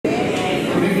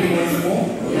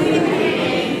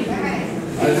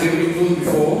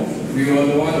we were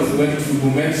the ones who went to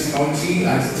Bomet County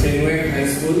at Tenwek High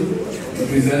School to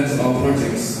present our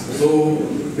projects. So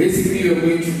basically we're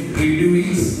going to redo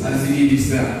it as we did it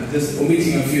there, just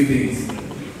omitting a few things.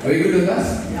 Are you good with that?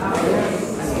 Yeah.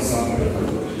 Awesome.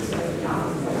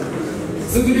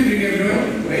 So good evening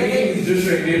everyone. My name is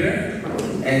Joshua Indire.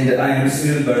 And I am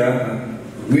Cyril Baraka.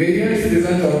 We are here to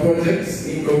present our projects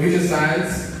in computer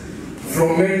science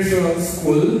from Mwalimu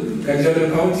School,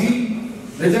 Ogeke County.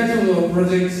 The title of our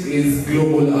project is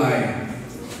Global Eye.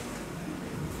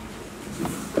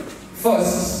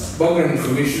 First, background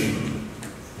information.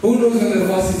 Who knows when the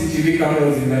first CCTV camera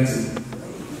was invented?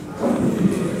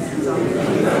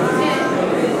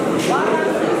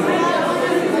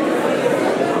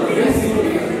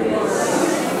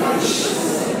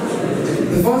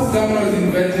 The first camera was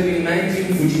invented in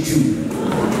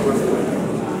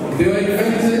 1942. They were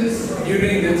invented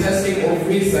during the testing of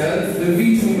missiles, the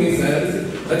V2 missiles,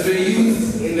 that were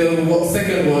used in the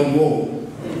Second World War.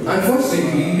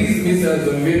 Unfortunately, these missiles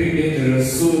were very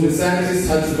dangerous, so the scientists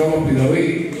had to come up with a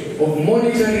way of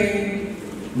monitoring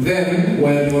them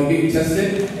while they were being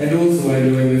tested and also while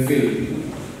they were in the field.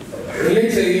 In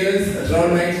later years,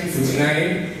 around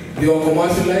 1949, they were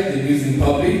commercialized and used in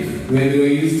public, where they were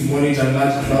used to monitor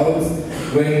large crowds.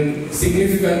 When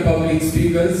significant public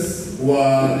speakers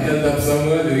were held up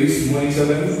somewhere, they were used to monitor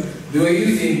them. They were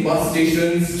used in bus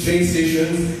stations, train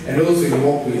stations, and also in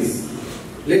walkways.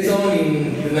 Later on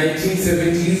in the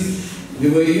 1970s, they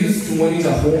were used to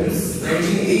monitor homes.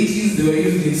 1980s, they were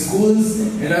used in schools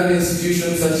and other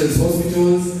institutions such as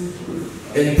hospitals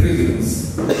and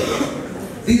prisons.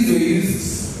 These were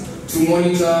used to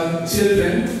monitor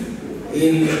children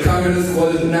in cameras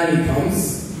called nanny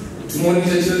cams, to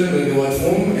monitor children when they were at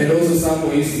home, and also some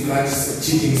were used to catch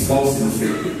cheating spouses.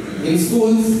 In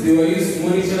schools, they were used to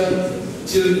monitor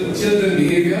children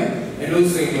behavior and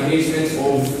also in management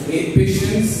of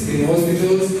patients in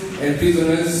hospitals and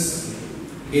prisoners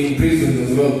in prisons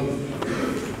as well.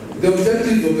 The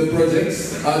objectives of the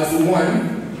projects are to 1,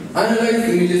 analyze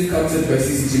images captured by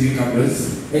CCTV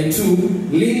cameras, and 2,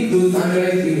 link those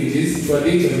analyzed images to a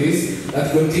database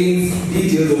that contains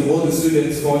details of all the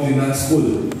students found in that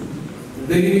school.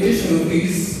 The limitation of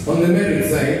these, on the merit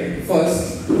side,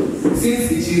 first,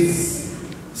 since it is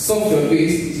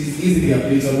software-based, it is easily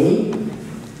applicable.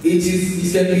 It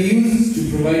can be used to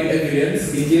provide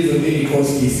evidence in case of any court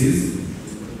cases.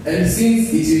 And since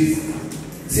it uses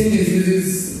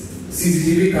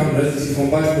CCTV cameras, it is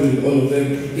compatible with all of them,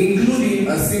 including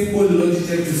a simple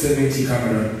Logitech 270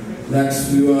 camera that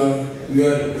we were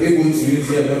able to use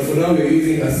here, but for now we are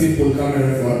using a simple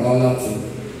camera for our laptop.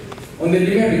 On the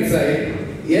demerit side,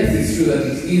 yes, it's true that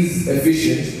it is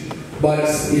efficient, but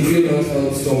it will not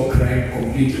help stop crime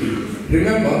completely.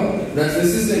 Remember that the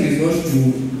system is not to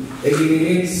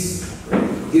eliminate,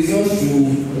 is not to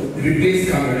replace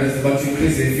cameras, but to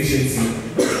increase the efficiency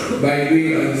by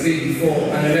doing, as I said before,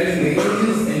 analyzing the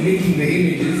images and linking the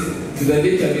images to the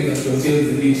database that contains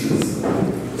the details.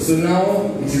 So now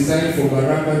it is time for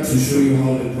Baraka to show you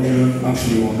how the program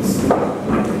actually works.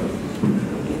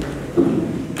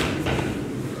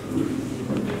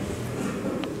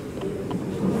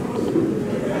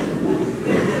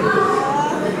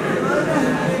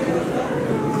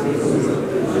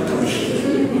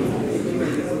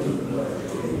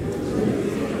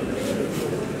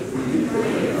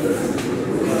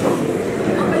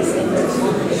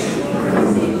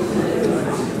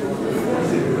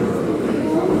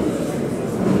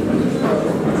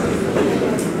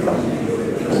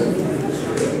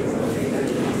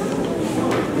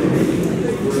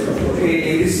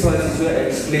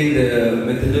 Explain the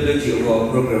methodology of our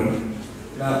program.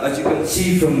 Now, as you can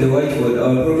see from the whiteboard,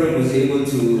 our program was able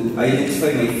to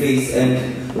identify my face and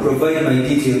provide my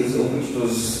details, of which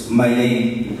was my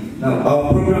name. Now,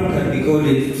 our program can be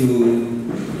coded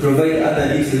to provide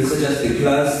other details such as the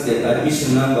class, the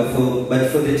admission number, but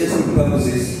for the testing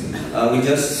purposes, we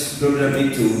just programmed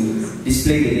it to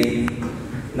display the name.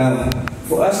 Now,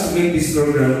 for us to make this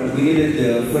program, we needed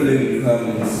the following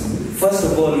requirements. First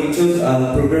of all, we chose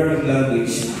a programming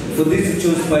language. For this, we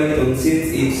chose Python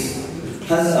since it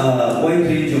has a wide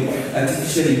range of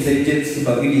artificial intelligence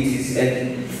capabilities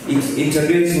and it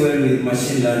integrates well with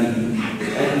machine learning.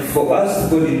 And for us to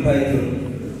code in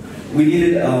Python, we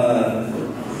needed an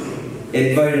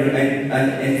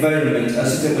environment, a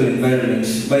suitable environment.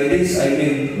 By this, I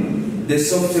mean the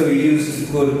software we use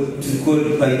to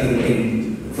code Python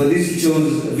in. For this, we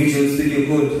chose Visual Studio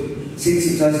Code since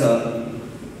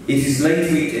it is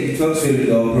lightweight and it works well with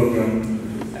our program.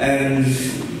 And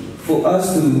for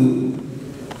us to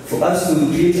For us to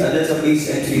create a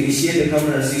database and to initiate the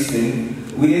camera system,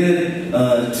 we needed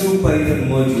 2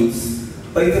 Python modules.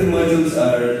 Python modules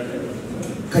are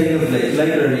kind of like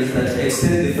libraries that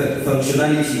extend the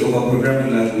functionality of a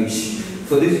programming language.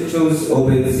 For this, we chose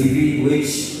OpenCV, which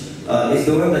is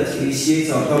the one that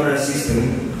initiates our camera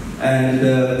system, and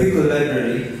the Pickle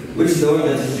library, which is the one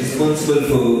that is responsible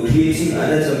for creating a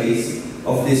database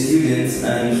of the students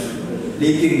and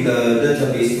linking the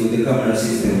database to the camera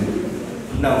system.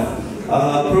 Now,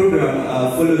 our program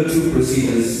followed 2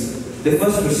 procedures. The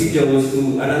first procedure was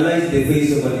to analyze the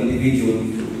face of an individual.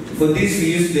 For this,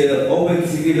 we used the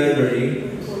OpenCV library,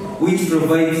 which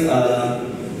provides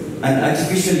an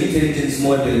artificial intelligence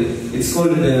model. It's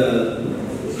called the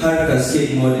hard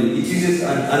cascade model. It uses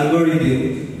an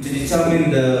algorithm to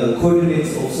determine the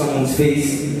coordinates of someone's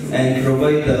face and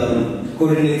provide the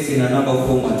coordinates in a number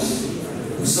format.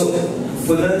 So,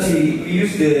 for that, we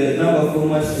use the number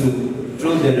format to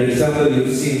draw the rectangle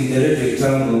you see in the red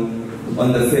rectangle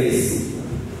on the face.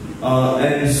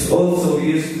 And also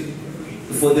we used,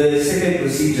 for the second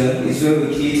procedure, is where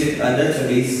we created a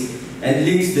database and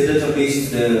linked the database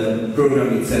to the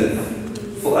program itself.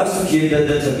 For us to create that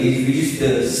database, we used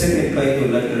the second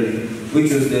Python library,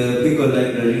 which was the Pickle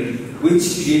library, which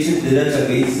created the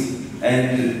database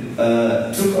and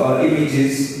took our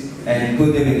images and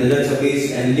put them in the database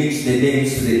and linked the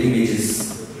names to the images.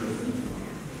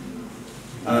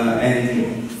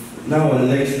 And now I'd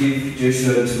like to give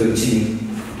Joshua to continue.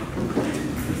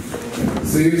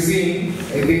 So you've seen,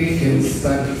 I think you can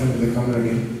start in front of the camera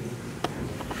again.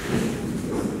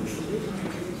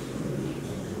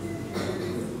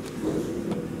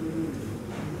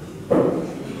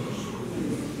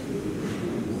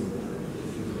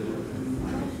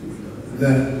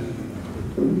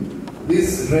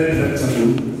 This red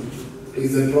rectangle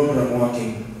is the program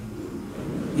working.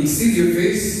 It sees your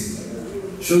face,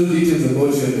 shows details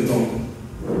about you at the top.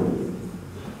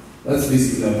 That's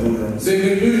basically our program. So in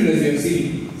conclusion, as you have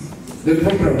seen, the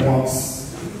program works.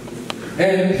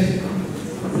 And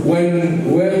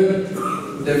when well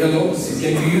developed, it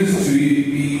can be used to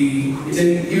it can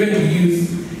even be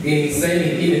used in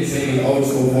signing in and signing out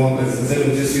of workers instead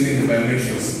of just using the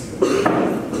biometrics.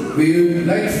 We would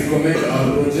like to recommend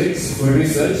our projects for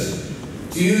research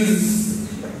to use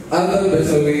other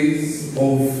better ways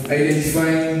of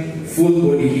identifying full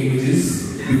body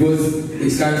images, because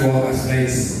it can't work as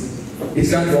nice. It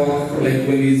can't work like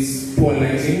when it's poor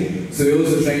lighting, so we're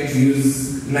also trying to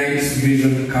use night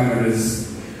vision cameras.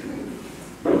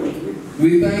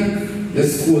 We thank the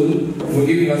school for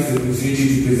giving us the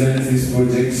opportunity to present these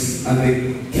projects at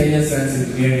the Kenya Science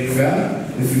Engineering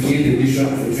Fair, the 58th edition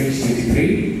for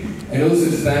 2023, and also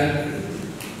to thank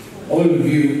all of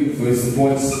you for your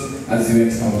support as you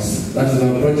went house. That was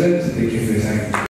our project. Thank you for your time.